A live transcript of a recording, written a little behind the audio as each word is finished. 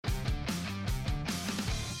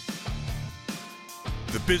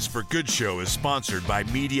The Biz for Good show is sponsored by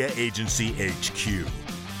Media Agency HQ.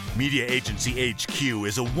 Media Agency HQ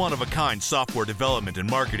is a one-of-a-kind software development and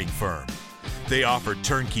marketing firm. They offer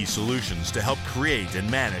turnkey solutions to help create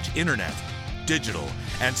and manage internet, digital,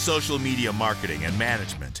 and social media marketing and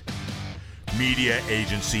management.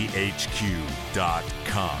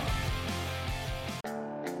 MediaAgencyHQ.com.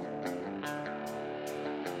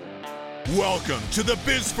 Welcome to the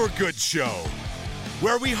Biz for Good show,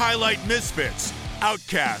 where we highlight misfits,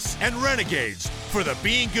 outcasts, and renegades for the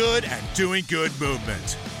being good and doing good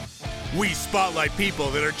movement. We spotlight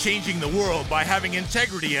people that are changing the world by having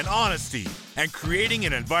integrity and honesty and creating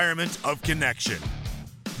an environment of connection,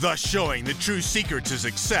 thus showing the true secret to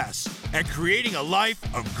success and creating a life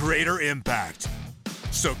of greater impact.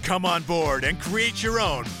 So come on board and create your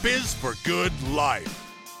own Biz for Good life.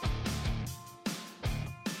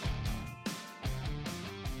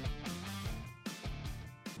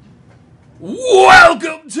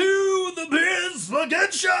 Welcome to the Biz for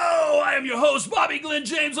Good show. I am your host, Bobby Glenn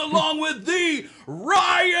James, along with the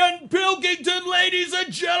Ryan Pilkington. Ladies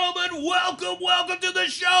and gentlemen, welcome to the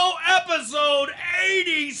show, episode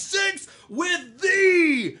 86 with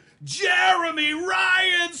the Jeremy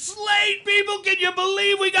Ryan Slate. People, can you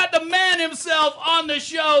believe we got the man himself on the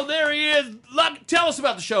show? There he is. Tell us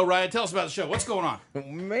about the show, Ryan. Tell us about the show. What's going on?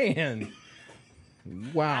 Man.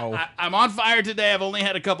 Wow. I'm on fire today. I've only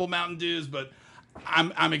had a couple Mountain Dews, but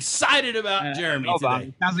I'm excited about Jeremy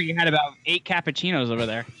today. Sounds like you had about 8 cappuccinos over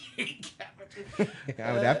there.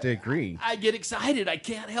 I would have to agree. I get excited. I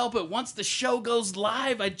can't help it. Once the show goes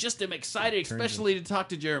live, I just am excited, especially to talk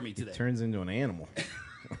to Jeremy today. It turns into an animal.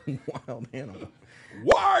 Wild animal.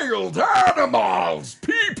 Wild animals,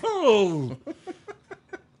 people.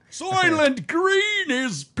 Soylent Green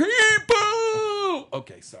is people.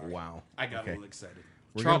 Okay, sorry. Wow. I got a little excited.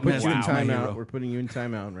 We're going to put you in timeout. We're putting you in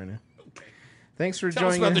timeout right now. Okay. Thanks for Tell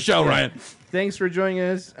us joining about us. the show, Ryan. Thanks for joining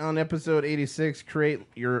us on episode 86.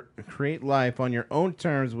 Create life on your own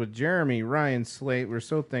terms with Jeremy Ryan Slate. We're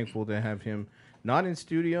so thankful to have him not in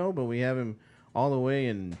studio, but we have him all the way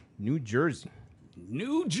in New Jersey.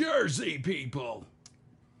 New Jersey, people.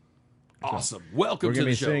 Awesome. Welcome We're to going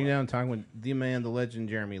to the be show. sitting down talking with the man, the legend,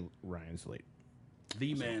 Jeremy Ryan Slate.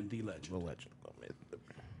 The man, the legend. The legend.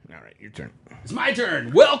 All right, your turn. It's my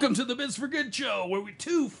turn. Welcome to the Biz for Good show, where we're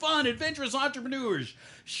two fun, adventurous entrepreneurs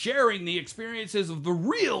sharing the experiences of the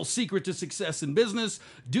real secret to success in business,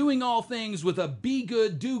 doing all things with a be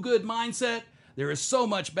good, do good mindset. There is so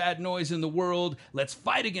much bad noise in the world. Let's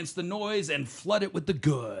fight against the noise and flood it with the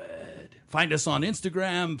good. Find us on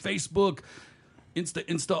Instagram, Facebook,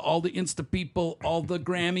 Insta, all the Insta people, all the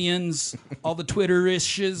Grammyans, all the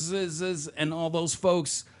Twitter-ishes, and all those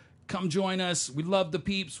folks. Come join us. We love the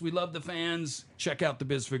peeps. We love the fans. Check out the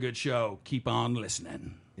Biz for Good show. Keep on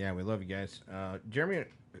listening. Yeah, we love you guys. Jeremy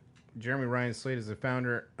Ryan Slate is the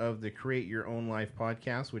founder of the Create Your Own Life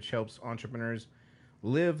podcast, which helps entrepreneurs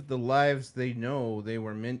live the lives they know they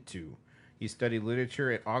were meant to. He studied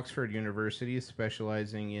literature at Oxford University,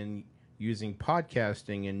 specializing in using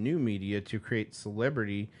podcasting and new media to create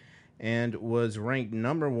celebrity, and was ranked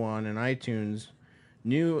number 1 in iTunes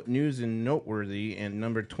New News and Noteworthy and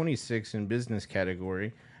number 26 in business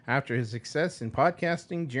category. After his success in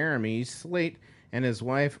podcasting, Jeremy Slate and his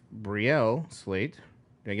wife Brielle Slate,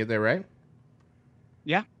 did I get that right?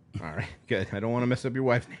 Yeah. All right, good. I don't want to mess up your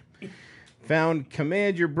wife's name. Found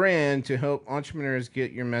Command Your Brand to help entrepreneurs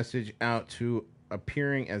get your message out to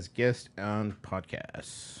appearing as guests on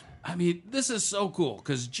podcasts. I mean, this is so cool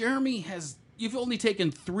because Jeremy you've only taken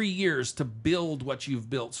 3 years to build what you've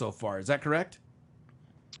built so far. Is that correct?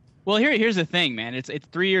 Well, here's the thing, man. It's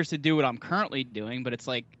 3 years to do what I'm currently doing, but it's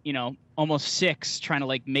like, almost 6 trying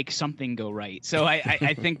to make something go right. So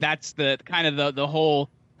I think that's the kind of the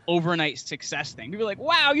whole overnight success thing. People are like,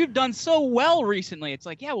 wow, you've done so well recently. It's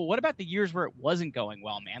like, yeah, well, what about the years where it wasn't going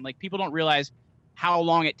well, man? Like, people don't realize how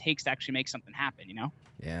long it takes to actually make something happen,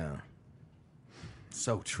 Yeah.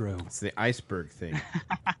 So true. It's the iceberg thing.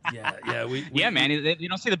 Yeah. Yeah, man. You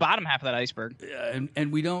don't see the bottom half of that iceberg.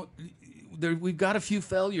 And we don't. We've got a few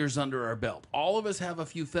failures under our belt. All of us have a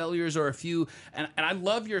few failures or a few. And I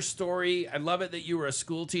love your story. I love it that you were a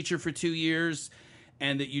school teacher for 2 years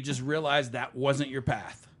and that you just realized that wasn't your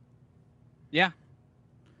path. Yeah.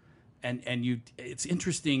 And it's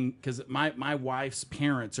interesting because my wife's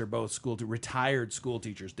parents are both retired school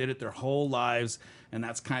teachers, did it their whole lives. And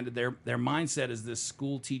that's kind of their mindset is this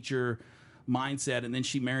school teacher mindset. And then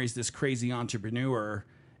she marries this crazy entrepreneur.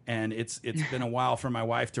 And it's been a while for my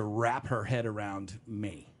wife to wrap her head around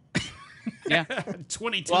me. Yeah.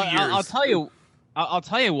 22 well, years. I'll tell you, I'll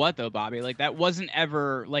tell you what though, Bobby, like that wasn't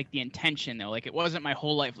ever like the intention though. Like it wasn't my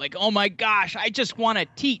whole life. Like, oh my gosh, I just want to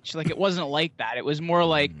teach. Like it wasn't like that. It was more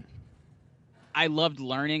like I loved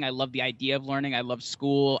learning. I loved the idea of learning. I loved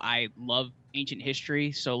school. I love ancient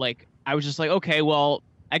history. So like I was just like, okay, well,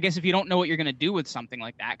 I guess if you don't know what you're gonna do with something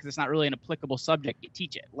like that, because it's not really an applicable subject, you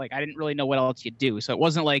teach it. Like I didn't really know what else you do. So it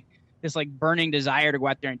wasn't like this like burning desire to go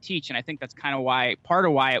out there and teach. And I think that's kind of part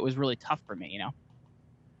of why it was really tough for me, you know.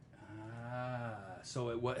 So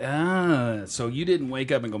it was. So you didn't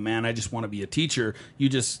wake up and go, man, I just want to be a teacher. You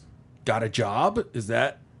just got a job. Is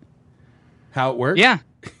that how it works? Yeah,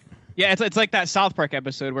 yeah. It's like that South Park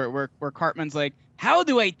episode where Cartman's like, how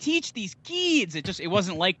do I teach these kids? It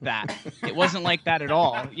wasn't like that. It wasn't like that at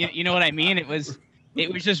all. You know what I mean? It was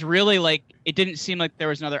just really like it didn't seem like there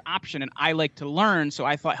was another option, and I like to learn, so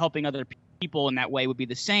I thought helping other people in that way would be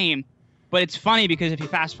the same. But it's funny because if you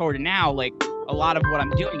fast forward to now, like a lot of what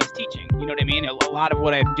I'm doing is teaching. You know what I mean? A lot of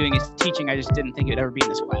what I'm doing is teaching. I just didn't think it would ever be in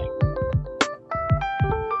this way.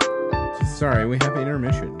 Sorry, we have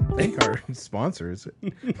intermission. Thank our sponsors.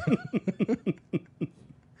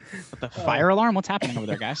 The fire alarm? What's happening over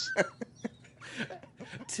there, guys?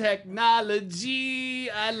 Technology.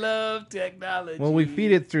 I love technology. Well, we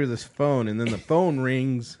feed it through this phone, and then the phone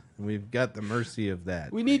rings. And we've got the mercy of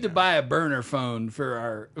that. We need to buy a burner phone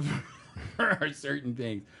for our certain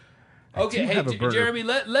things. Okay, hey Jeremy,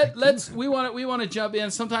 let's we want to jump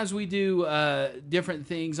in. Sometimes we do different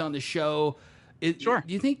things on the show. Sure.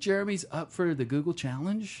 Do you think Jeremy's up for the Google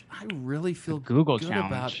challenge? I really feel Google good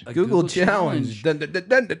challenge. about a Google challenge. Dun, dun, dun,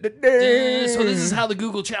 dun, dun, dun. So this is how the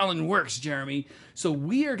Google challenge works, Jeremy. So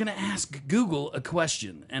we are going to ask Google a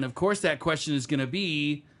question, and of course that question is going to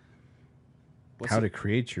be how to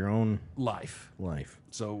create your own life.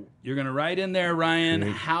 So you're going to write in there, Ryan,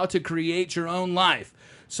 how to create your own life.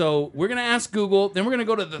 So we're going to ask Google, then we're going to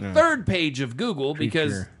go to the third page of Google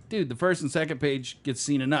because, dude, the first and second page gets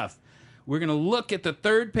seen enough. We're going to look at the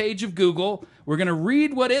third page of Google. We're going to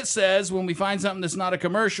read what it says when we find something that's not a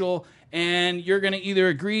commercial, and you're going to either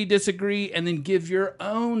agree, disagree, and then give your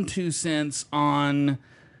own 2 cents on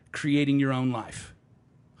creating your own life.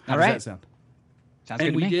 How does that sound? Sounds and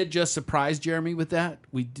good to we me. did just surprise Jeremy with that.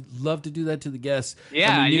 We love to do that to the guests.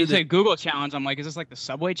 Yeah, and you said Google challenge. I'm like, is this like the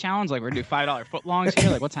Subway challenge? Like we're going to do $5 footlongs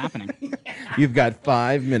here? Like what's happening? You've got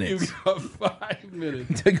 5 minutes. You've got 5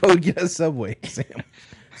 minutes. To go get a Subway, Sam.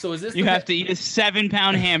 So is this you have to eat a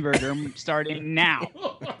 7-pound hamburger starting now.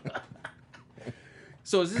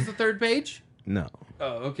 So is this the third page? No.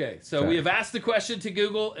 Oh, okay. So we have asked the question to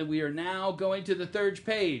Google, and we are now going to the third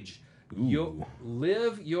page.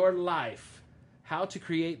 Live your life. How to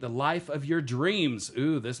create the life of your dreams.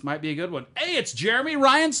 Ooh, this might be a good one. Hey, it's Jeremy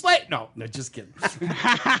Ryan Slate. No, just kidding.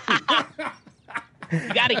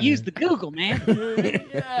 You got to use the Google, man.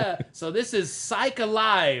 Yeah. So this is Psych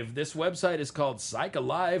Alive. This website is called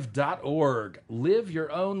psychalive.org. Live your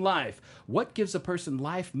own life. What gives a person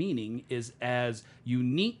life meaning is as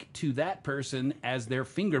unique to that person as their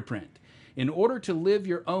fingerprint. In order to live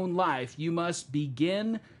your own life, you must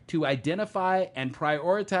begin to identify and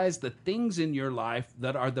prioritize the things in your life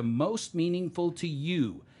that are the most meaningful to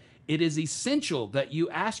you. It is essential that you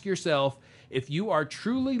ask yourself if you are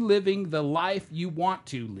truly living the life you want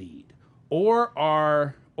to lead, or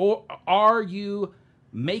are you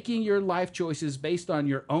making your life choices based on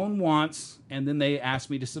your own wants, and then they ask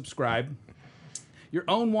me to subscribe, your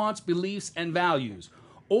own wants, beliefs, and values,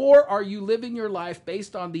 or are you living your life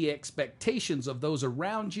based on the expectations of those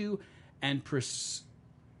around you and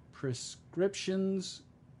prescriptions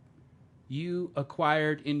you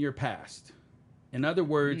acquired in your past? In other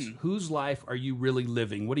words, whose life are you really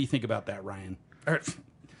living? What do you think about that, Ryan?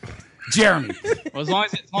 Jeremy. Well, as long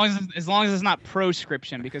as it's not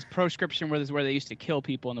proscription, because proscription was where they used to kill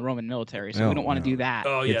people in the Roman military, so we don't want to do that.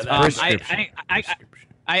 Oh yeah,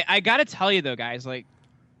 I got to tell you though, guys, like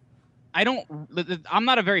I'm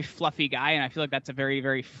not a very fluffy guy, and I feel like that's a very,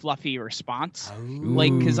 very fluffy response.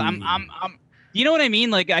 Like, because I'm you know what I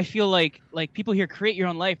mean? Like, I feel like people here create your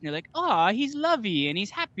own life, and they're like, oh, he's lovey and he's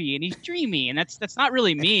happy and he's dreamy, and that's not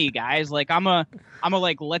really me, guys. Like, I'm a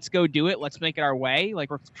like, let's go do it, let's make it our way. Like,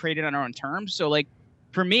 we're created on our own terms. So, like,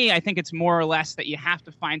 for me, I think it's more or less that you have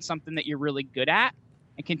to find something that you're really good at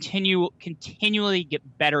and continually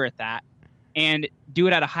get better at that and do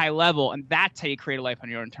it at a high level, and that's how you create a life on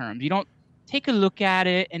your own terms. You don't take a look at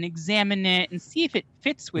it and examine it and see if it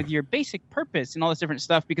fits with your basic purpose and all this different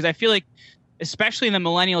stuff, because I feel like, especially in the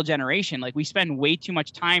millennial generation, like we spend way too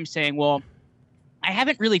much time saying, well, I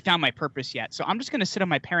haven't really found my purpose yet. So I'm just going to sit on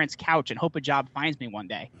my parents' couch and hope a job finds me one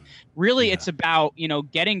day. Really, it's about,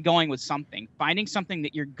 getting going with something, finding something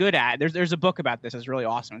that you're good at. There's a book about this that's really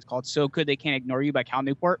awesome. It's called So Good They Can't Ignore You by Cal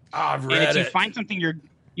Newport. Oh, I've read and it's it.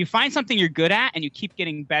 you find something you're good at and you keep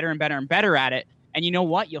getting better and better and better at it. And you know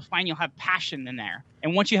what? You'll find you'll have passion in there.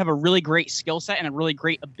 And once you have a really great skill set and a really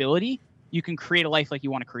great ability, you can create a life like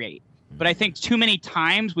you want to create. But I think too many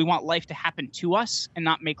times we want life to happen to us and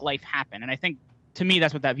not make life happen. And I think, to me,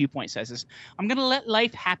 that's what that viewpoint says is I'm going to let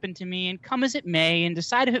life happen to me and come as it may and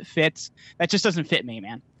decide if it fits. That just doesn't fit me,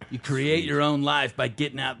 man. You create your own life by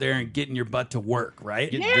getting out there and getting your butt to work,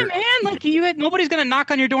 right? Yeah, man. Like nobody's going to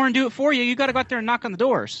knock on your door and do it for you. You got to go out there and knock on the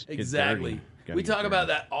doors. Exactly. We talk about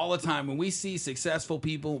that all the time. When we see successful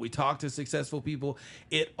people, we talk to successful people,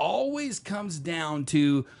 it always comes down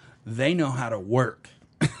to they know how to work.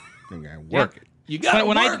 You gotta work it. You got to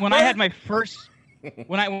work. When I had my first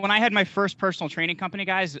when I had my first personal training company,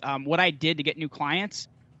 guys, what I did to get new clients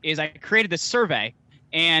is I created this survey,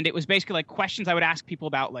 and it was basically like questions I would ask people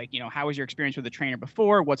about, like, how was your experience with a trainer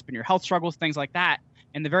before? What's been your health struggles? Things like that.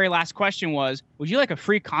 And the very last question was, would you like a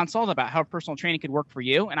free consult about how personal training could work for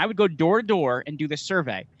you? And I would go door to door and do this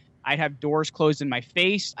survey. I'd have doors closed in my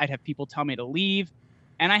face. I'd have people tell me to leave.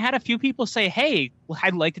 And I had a few people say, hey, well,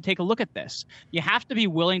 I'd like to take a look at this. You have to be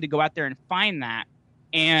willing to go out there and find that.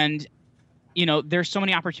 And there's so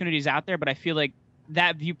many opportunities out there, but I feel like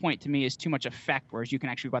that viewpoint to me is too much effect, whereas you can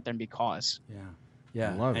actually go out there and be cause.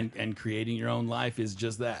 Yeah. And creating your own life is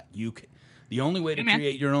just that. The only way to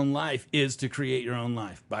create your own life is to create your own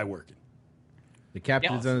life by working. The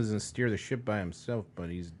captain doesn't steer the ship by himself, but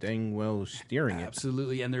he's dang well steering it.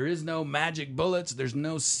 Absolutely. And there is no magic bullets. There's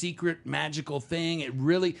no secret magical thing.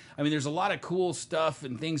 There's a lot of cool stuff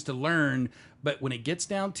and things to learn, but when it gets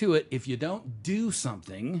down to it, if you don't do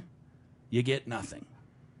something, you get nothing.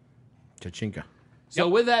 Chachinka. So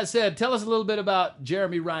with that said, tell us a little bit about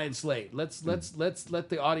Jeremy Ryan Slate. Let's let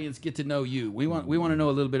the audience get to know you. We want to know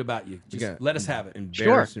a little bit about you. Just let us have it.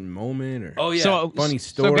 Embarrassing moment or funny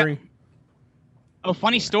story.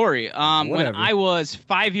 Funny story. When I was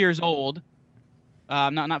 5 years old,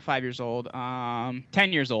 not 5 years old, 10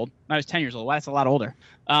 years old. I was 10 years old. Well, that's a lot older.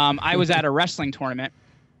 I was at a wrestling tournament.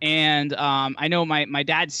 And I know my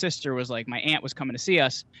dad's sister was like, my aunt was coming to see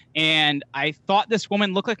us. And I thought this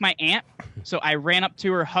woman looked like my aunt. So I ran up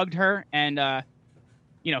to her, hugged her, and,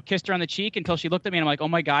 kissed her on the cheek until she looked at me. And I'm like, oh,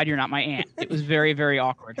 my God, you're not my aunt. It was very, very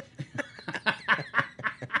awkward.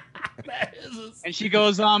 And she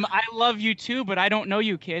goes, I love you, too, but I don't know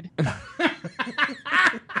you, kid.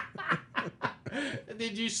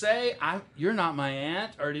 Did you say, you're not my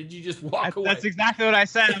aunt, or did you just walk away? That's exactly what I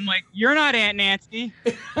said. I'm like, you're not Aunt Nancy.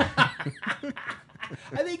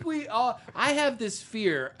 I think I have this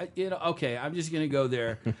fear, okay, I'm just going to go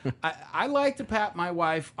there. I like to pat my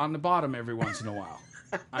wife on the bottom every once in a while.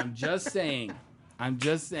 I'm just saying. Wow. I'm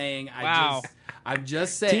just saying.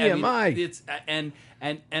 TMI.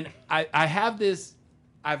 I have this,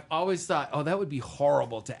 I've always thought, that would be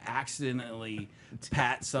horrible to accidentally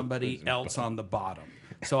pat somebody else on the bottom.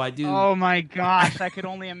 So I do. Oh my gosh, I could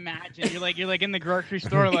only imagine. You're like in the grocery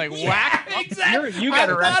store, like whack. Exactly. You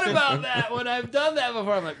got arrested. I've thought about that when I've done that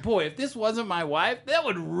before. I'm like, boy, if this wasn't my wife, that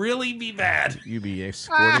would really be bad. You'd be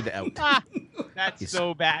escorted out. That's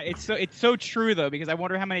so bad. It's so true though, because I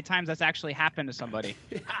wonder how many times that's actually happened to somebody.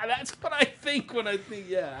 Yeah, that's what I think when I think.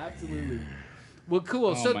 Yeah, absolutely. Well, cool.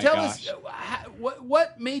 Oh So tell us,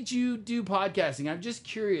 what made you do podcasting? I'm just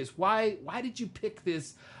curious. Why did you pick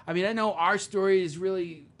this? I mean, I know our story is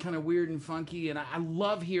really kind of weird and funky, and I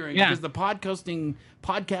love hearing because the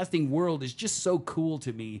podcasting world is just so cool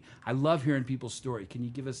to me. I love hearing people's story. Can you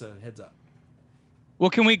give us a heads up? Well,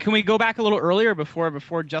 can we go back a little earlier before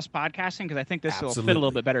just podcasting? Because I think this will fit a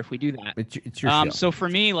little bit better if we do that. It's your show. So for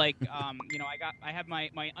me, like, I have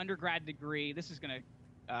my undergrad degree. This is gonna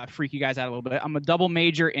freak you guys out a little bit. I'm a double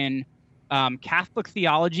major in Catholic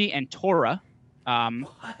theology and Torah.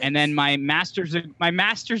 And then my master's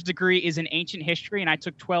degree is in ancient history, and I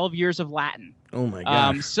took 12 years of Latin. Oh my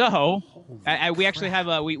gosh. So we actually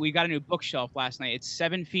have we got a new bookshelf last night. It's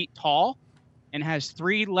 7 feet tall and has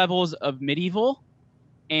 3 levels of medieval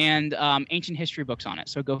and ancient history books on it.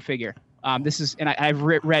 So go figure. I've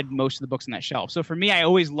read most of the books on that shelf. So for me, I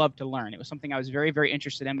always loved to learn. It was something I was very, very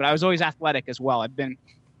interested in, but I was always athletic as well. I've been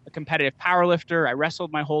a competitive powerlifter. I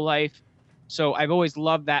wrestled my whole life. So I've always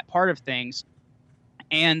loved that part of things.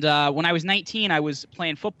 And when I was 19, I was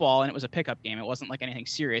playing football, and it was a pickup game. It wasn't like anything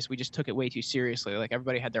serious. We just took it way too seriously. Like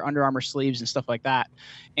everybody had their Under Armour sleeves and stuff like that.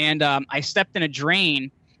 And I stepped in a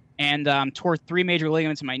drain and tore 3 major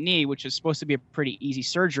ligaments in my knee, which is supposed to be a pretty easy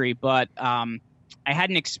surgery. But I had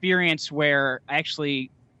an experience where I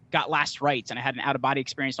actually got last rites and I had an out-of-body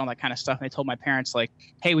experience and all that kind of stuff. And I told my parents, like,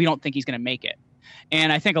 hey, we don't think he's going to make it.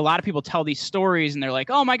 And I think a lot of people tell these stories and they're like,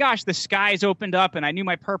 oh my gosh, the skies opened up and I knew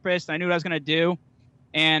my purpose and I knew what I was going to do.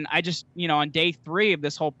 And I just, on day 3 of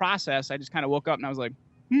this whole process, I just kind of woke up and I was like,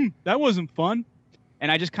 that wasn't fun.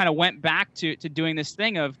 And I just kind of went back to doing this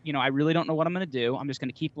thing of, I really don't know what I'm going to do. I'm just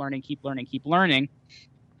going to keep learning.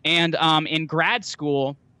 And in grad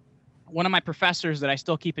school, one of my professors that I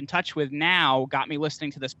still keep in touch with now got me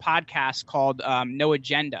listening to this podcast called No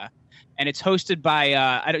Agenda. And it's hosted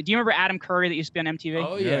by, do you remember Adam Curry that used to be on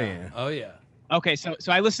MTV? Oh, yeah. Okay, so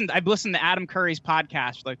I've listened to Adam Curry's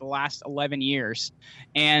podcast for like the last 11 years.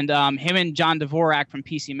 And him and John Dvorak from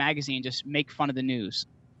PC Magazine just make fun of the news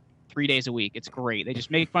 3 days a week. It's great. They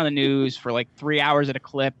just make fun of the news for like 3 hours at a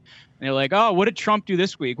clip. And they're like, oh, what did Trump do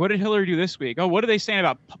this week? What did Hillary do this week? Oh, what are they saying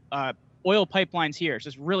about oil pipelines here? It's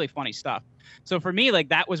just really funny stuff. So for me, like,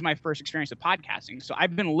 that was my first experience with podcasting. So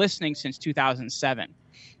I've been listening since 2007.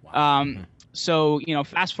 Wow. So,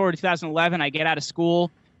 fast forward to 2011, I get out of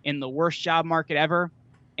school in the worst job market ever.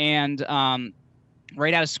 And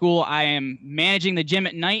right out of school, I am managing the gym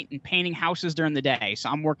at night and painting houses during the day. So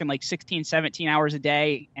I'm working like 16, 17 hours a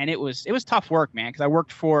day. And it was tough work, man, because I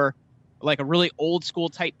worked for like a really old school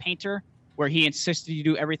type painter where he insisted you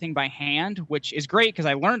do everything by hand, which is great because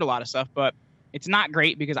I learned a lot of stuff, but it's not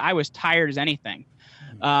great because I was tired as anything.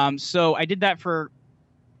 So I did that for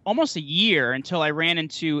almost a year until I ran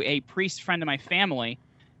into a priest friend of my family.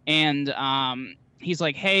 And he's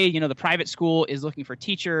like, hey, the private school is looking for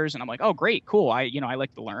teachers. And I'm like, oh, great, cool. I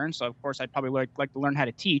like to learn. So, of course, I'd probably like to learn how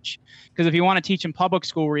to teach. Because if you want to teach in public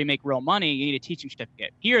school where you make real money, you need a teaching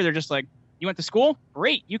certificate. Here, they're just like, you went to school?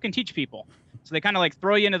 Great, you can teach people. So they kind of like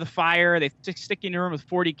throw you into the fire. They stick you in a room with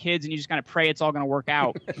 40 kids and you just kind of pray it's all going to work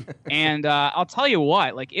out. And I'll tell you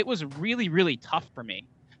what, like, it was really, really tough for me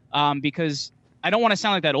because I don't want to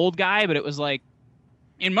sound like that old guy, but it was like,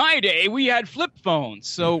 in my day, we had flip phones.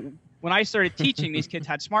 So when I started teaching, these kids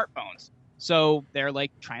had smartphones. So they're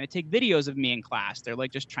like trying to take videos of me in class. They're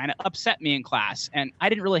like just trying to upset me in class. And I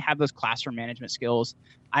didn't really have those classroom management skills.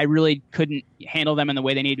 I really couldn't handle them in the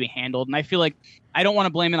way they needed to be handled. And I feel like I don't want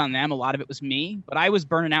to blame it on them. A lot of it was me, but I was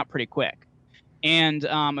burning out pretty quick. And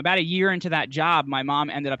about a year into that job, my mom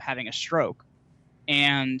ended up having a stroke.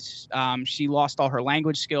 And she lost all her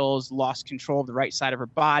language skills, lost control of the right side of her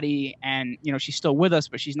body. And, she's still with us,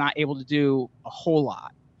 but she's not able to do a whole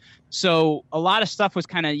lot. So a lot of stuff was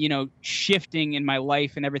kind of, shifting in my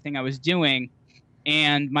life and everything I was doing.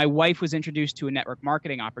 And my wife was introduced to a network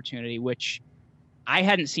marketing opportunity, which I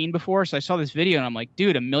hadn't seen before. So I saw this video and I'm like,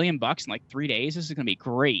 dude, $1 million in like 3 days. This is going to be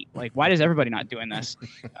great. Like, why does everybody not doing this?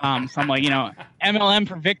 So I'm like, MLM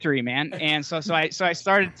for victory, man. And so I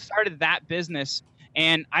started that business.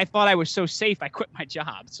 And I thought I was so safe, I quit my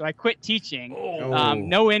job. So I quit teaching,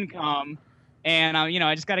 no income. And,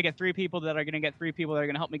 I just got to get 3 people that are going to get 3 people that are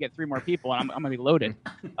going to help me get 3 more people. And I'm going to be loaded.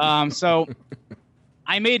 So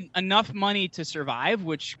I made enough money to survive,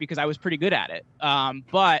 because I was pretty good at it.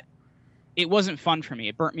 But it wasn't fun for me.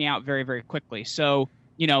 It burnt me out very, very quickly. So,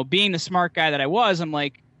 being the smart guy that I was, I'm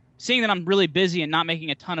like, seeing that I'm really busy and not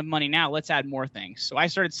making a ton of money now, let's add more things. So I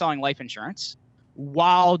started selling life insurance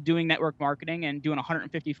while doing network marketing and doing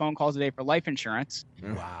 150 phone calls a day for life insurance.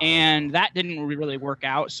 Wow. And that didn't really work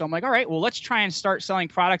out. So I'm like, all right, well, let's try and start selling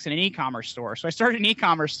products in an e-commerce store. So I started an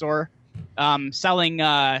e-commerce store selling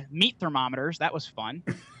meat thermometers. That was fun.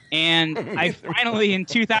 And I finally, in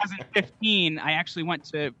 2015, I actually went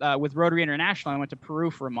to, with Rotary International, I went to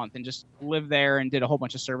Peru for a month and just lived there and did a whole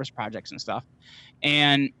bunch of service projects and stuff.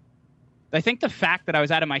 And I think the fact that I was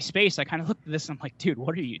out of my space, I kind of looked at this and I'm like, dude,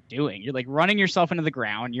 what are you doing? You're like running yourself into the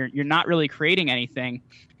ground. You're not really creating anything.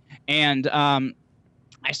 And I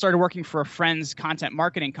started working for a friend's content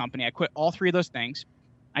marketing company. I quit all 3 of those things.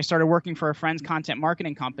 I started working for a friend's content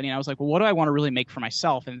marketing company. And I was like, well, what do I want to really make for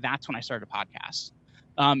myself? And that's when I started a podcast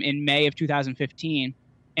in May of 2015.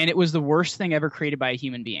 And it was the worst thing ever created by a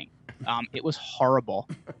human being. It was horrible.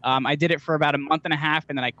 I did it for about a month and a half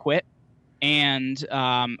and then I quit. And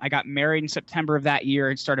I got married in September of that year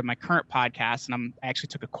and started my current podcast. And I actually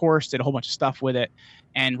took a course, did a whole bunch of stuff with it,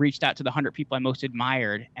 and reached out to the 100 people I most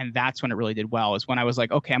admired. And that's when it really did well, is when I was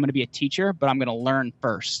like, okay, I'm going to be a teacher, but I'm going to learn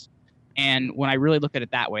first. And when I really looked at it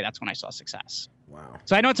that way, that's when I saw success. Wow.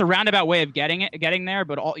 So I know it's a roundabout way of getting there,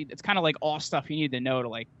 but it's kind of like all stuff you need to know to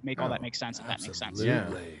like make all that make sense. If that makes sense. Yeah.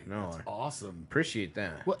 No. That's awesome. Appreciate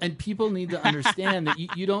that. Well, and people need to understand that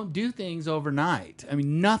you don't do things overnight. I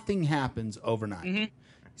mean, nothing happens overnight. Mm-hmm.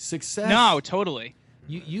 Success. No, totally.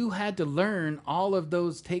 You had to learn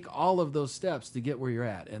take all of those steps to get where you're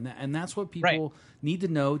at, and that's what people need to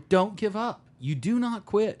know. Don't give up. You do not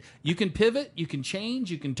quit. You can pivot, you can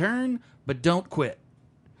change, you can turn, but don't quit.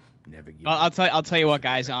 Never give I'll tell you what,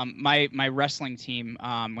 guys. My wrestling team,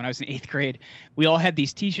 when I was in 8th grade, we all had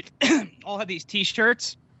these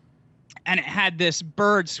t-shirts, and it had this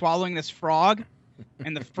bird swallowing this frog,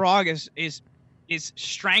 and the frog is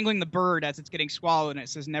strangling the bird as it's getting swallowed, and it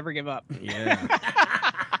says "Never give up."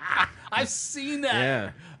 Yeah. I've seen that.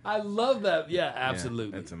 Yeah. I love that. Yeah,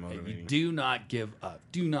 absolutely. that's a motivating. You do not give up.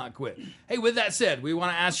 Do not quit. Hey, with that said, we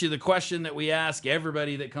want to ask you the question that we ask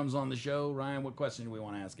everybody that comes on the show. Ryan, what question do we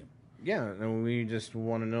want to ask him? Yeah, and we just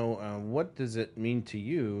want to know what does it mean to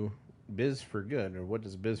you, Biz for Good, or what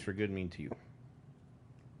does Biz for Good mean to you?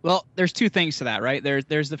 Well, there's two things to that, right?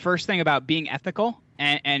 There's the first thing about being ethical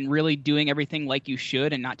and really doing everything like you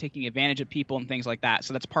should and not taking advantage of people and things like that.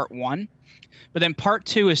 So that's part one. But then part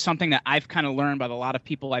two is something that I've kind of learned by a lot of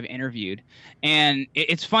people I've interviewed. And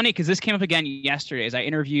it's funny because this came up again yesterday as I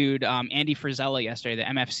interviewed Andy Frisella yesterday, the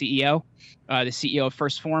MF CEO, the CEO of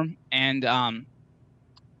First Form. And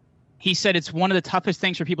he said it's one of the toughest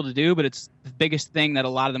things for people to do, but it's the biggest thing that a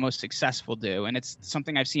lot of the most successful do. And it's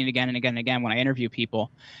something I've seen again and again and again when I interview people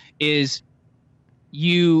is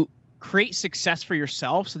you create success for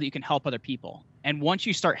yourself so that you can help other people. And once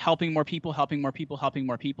you start helping more people,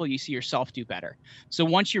 you see yourself do better. So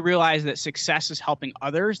once you realize that success is helping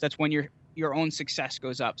others, that's when your own success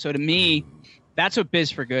goes up. So to me, that's what Biz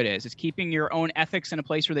for Good is. It's keeping your own ethics in a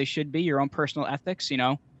place where they should be, your own personal ethics,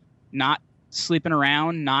 not sleeping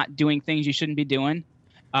around, not doing things you shouldn't be doing,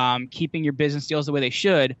 keeping your business deals the way they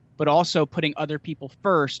should, but also putting other people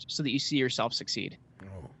first so that you see yourself succeed.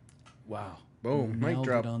 Oh. Wow. Boom. Mic Nailed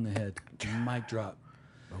drop. it on the head. Mic drop.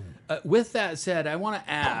 With that said, I want to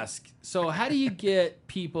ask, so how do you get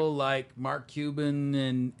people like Mark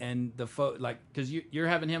Cuban and the because you're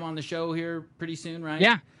having him on the show here pretty soon, right?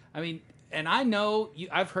 Yeah. I mean, and I know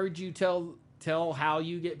I've heard you tell how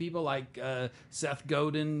you get people like Seth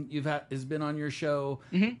Godin has been on your show,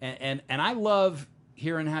 and I love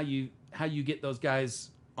hearing how you get those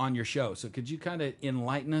guys on your show. So could you kind of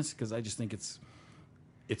enlighten us, because I just think it's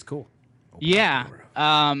cool. Yeah.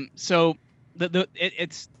 So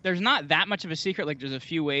there's not that much of a secret. Like there's a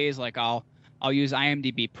few ways. Like I'll use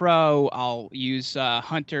IMDb Pro. I'll use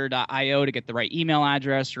Hunter.io to get the right email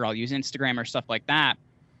address, or I'll use Instagram or stuff like that.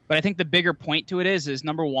 But I think the bigger point to it is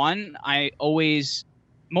number one, I'm always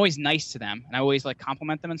nice to them, and I always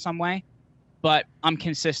compliment them in some way. But I'm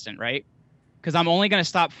consistent, right? Because I'm only going to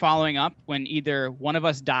stop following up when either one of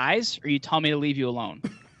us dies or you tell me to leave you alone.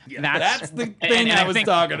 Yeah, that's the thing I was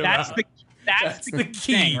talking about. That's the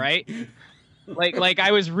key thing, right? Like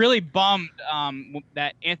I was really bummed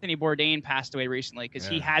that Anthony Bourdain passed away recently, because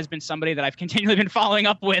he has been somebody that I've continually been following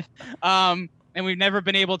up with, and we've never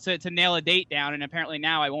been able to nail a date down, and apparently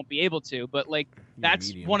now I won't be able to. But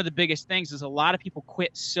that's one of the biggest things is a lot of people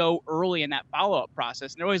quit so early in that follow-up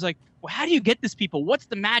process, and they're always like, well, how do you get this people? What's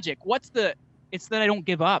the magic? It's that I don't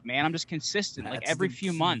give up, man. I'm just consistent, every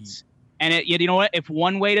few months. And you know what? If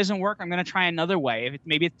one way doesn't work, I'm going to try another way.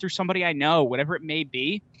 Maybe it's through somebody I know, whatever it may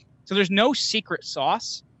be. So there's no secret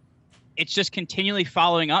sauce. It's just continually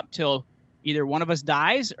following up till either one of us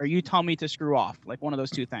dies or you tell me to screw off. One of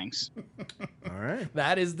those two things. All right.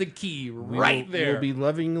 That is the key there. You'll be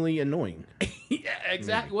lovingly annoying. Yeah,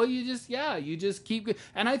 exactly. Well, you just keep.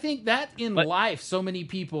 And I think that in life, so many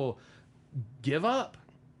people give up.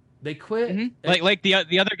 They quit. Mm-hmm. Like the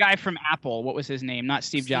other guy from Apple. What was his name? Not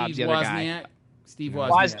Steve Jobs. The other guy. Steve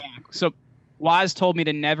Wozniak. So Woz told me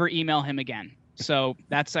to never email him again. So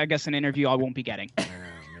that's, I guess, an interview I won't be getting.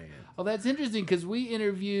 Oh, that's interesting, because we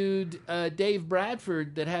interviewed Dave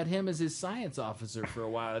Bradford that had him as his science officer for a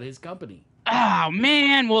while at his company. Oh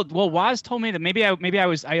man. Well, Woz told me that maybe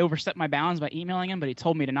I overstepped my bounds by emailing him, but he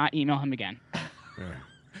told me to not email him again.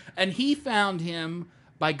 And he found him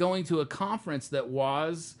by going to a conference that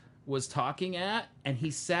Woz was talking at, and he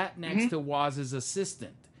sat next to Woz's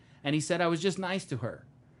assistant, and he said, I was just nice to her.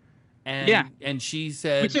 And she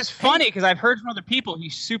said, which is funny, because I've heard from other people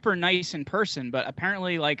he's super nice in person, but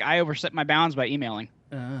apparently I overstepped my bounds by emailing.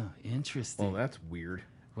 Oh, interesting. Well, that's weird.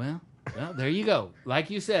 Well, there you go. Like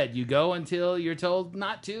you said, you go until you're told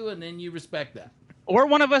not to, and then you respect that. Or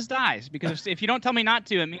one of us dies, because if you don't tell me not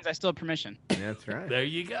to, it means I still have permission. That's right. There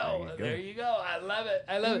you go. There you go. I love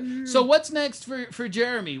it. So what's next for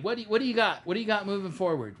Jeremy? What do you got? What do you got moving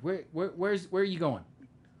forward? Where are you going?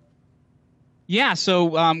 Yeah, so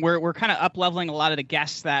we're kind of up leveling a lot of the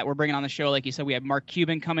guests that we're bringing on the show. Like you said, we have Mark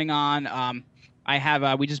Cuban coming on.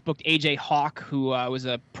 We just booked AJ Hawk, who was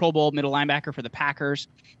a Pro Bowl middle linebacker for the Packers.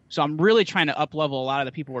 So I'm really trying to up level a lot of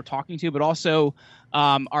the people we're talking to, but also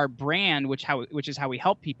our brand, which is how we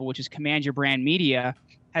help people, which is Command Your Brand Media.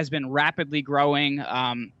 has been rapidly growing.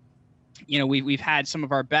 We've had some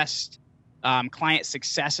of our best client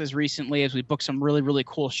successes recently as we booked some really, really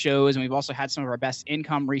cool shows, and we've also had some of our best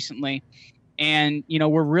income recently. And,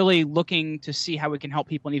 we're really looking to see how we can help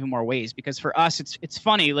people in even more ways, because for us, it's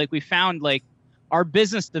funny. Like, we found like our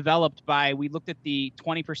business developed by, we looked at the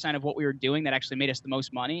 20% of what we were doing that actually made us the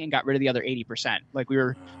most money and got rid of the other 80%. Like, we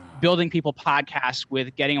were building people podcasts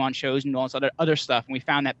with getting on shows and all this other stuff. And we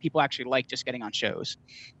found that people actually like just getting on shows.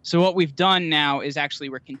 So what we've done now is actually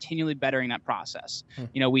we're continually bettering that process.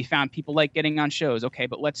 We found people like getting on shows. Okay,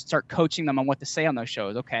 but let's start coaching them on what to say on those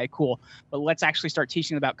shows. Okay, cool. But let's actually start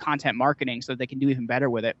teaching them about content marketing so that they can do even better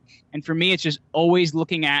with it. And for me, it's just always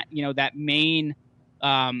looking at, that main,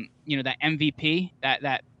 that MVP,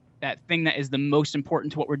 that thing that is the most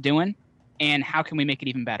important to what we're doing, and how can we make it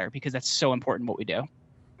even better, because that's so important what we do.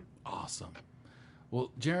 Awesome.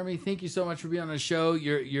 Well, Jeremy, thank you so much for being on the show.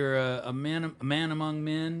 You're a man among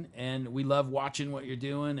men, and we love watching what you're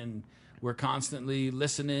doing, and we're constantly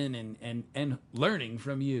listening and learning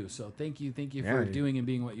from you. So thank you for doing and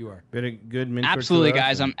being what you are. Been a good mentor. Absolutely,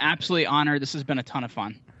 guys. I'm absolutely honored. This has been a ton of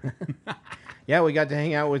fun. Yeah, we got to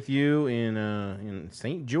hang out with you in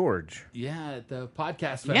St. George. Yeah, at the podcast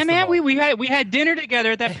festival. Yeah, man, we had dinner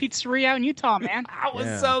together at that pizzeria out in Utah, man. That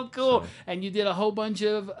was so cool. And you did a whole bunch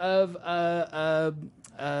of darn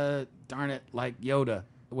it, like Yoda.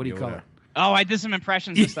 What do you call it? Oh, I did some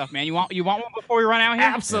impressions and stuff, man. You want one before we run out here?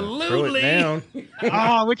 Absolutely. Yeah, throw it down.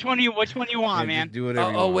 Oh, which one do you want, man? Do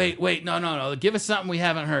whatever. Wait, no. Give us something we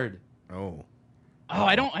haven't heard. Oh,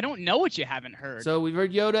 I don't know what you haven't heard. So we've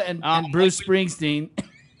heard Yoda and Bruce Springsteen.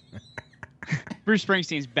 Bruce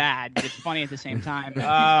Springsteen's bad, but it's funny at the same time.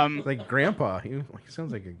 It's like Grandpa. He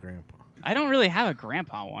sounds like a grandpa. I don't really have a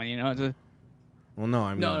grandpa one, Well, no,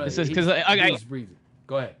 I'm not. This is because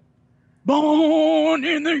Go ahead. Born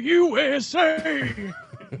in the USA.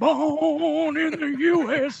 Born in the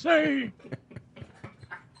USA.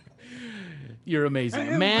 You're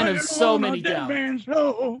amazing. Man of so many talents.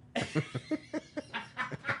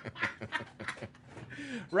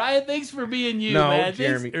 Ryan, thanks for being you, man.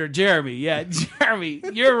 Jeremy. Yeah, Jeremy.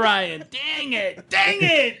 You're Ryan. Dang it.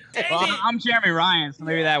 I'm Jeremy Ryan, so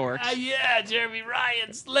maybe that works. Yeah, Jeremy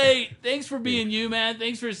Ryan Slate. Thanks for being you, man.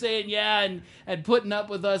 Thanks for saying yeah and putting up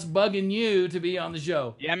with us bugging you to be on the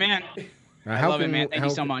show. Yeah, man. I love it, man. Thank you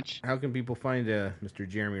so much. How can people find Mr.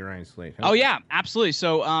 Jeremy Ryan Slate? Yeah, absolutely.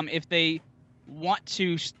 So if they want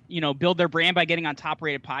to, build their brand by getting on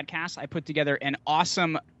top-rated podcasts, I put together an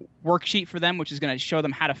awesome worksheet for them, which is going to show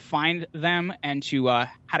them how to find them and to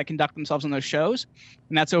how to conduct themselves on those shows.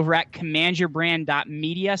 And that's over at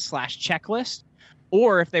commandyourbrand.media/checklist.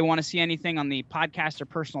 Or if they want to see anything on the podcast or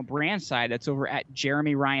personal brand side, that's over at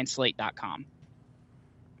jeremyryanslate.com.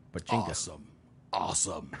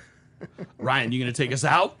 Awesome. Ryan, you going to take us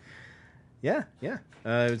out? Yeah.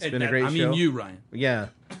 It's been a great show. I mean you, Ryan. Yeah.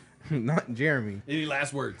 Not Jeremy. Any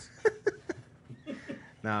last words?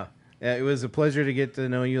 No. It was a pleasure to get to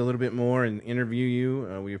know you a little bit more and interview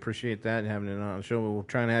you. We appreciate that, having it on the show. We'll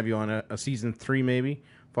try and have you on a season 3 maybe,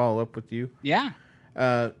 follow up with you. Yeah.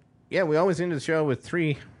 We always end the show with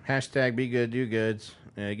 3 #BeGoodDoGoods.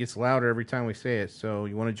 It gets louder every time we say it, so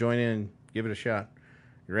you want to join in, give it a shot.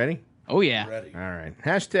 You ready? Oh, yeah. Ready. All right.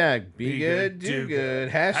 #BeGoodDoGood.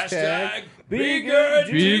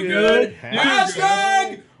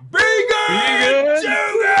 #BeGoodDoGood.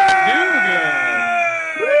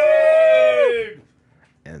 #BeGoodDoGood.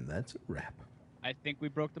 And that's a wrap. I think we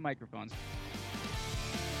broke the microphones.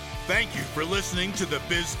 Thank you for listening to the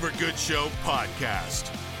Biz for Good Show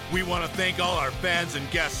podcast. We want to thank all our fans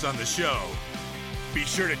and guests on the show. Be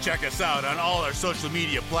sure to check us out on all our social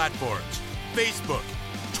media platforms, Facebook,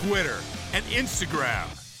 Twitter, and Instagram.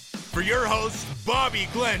 For your hosts, Bobby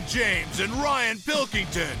Glenn James and Ryan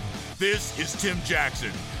Pilkington, this is Tim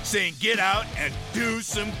Jackson saying get out and do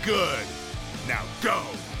some good. Now go.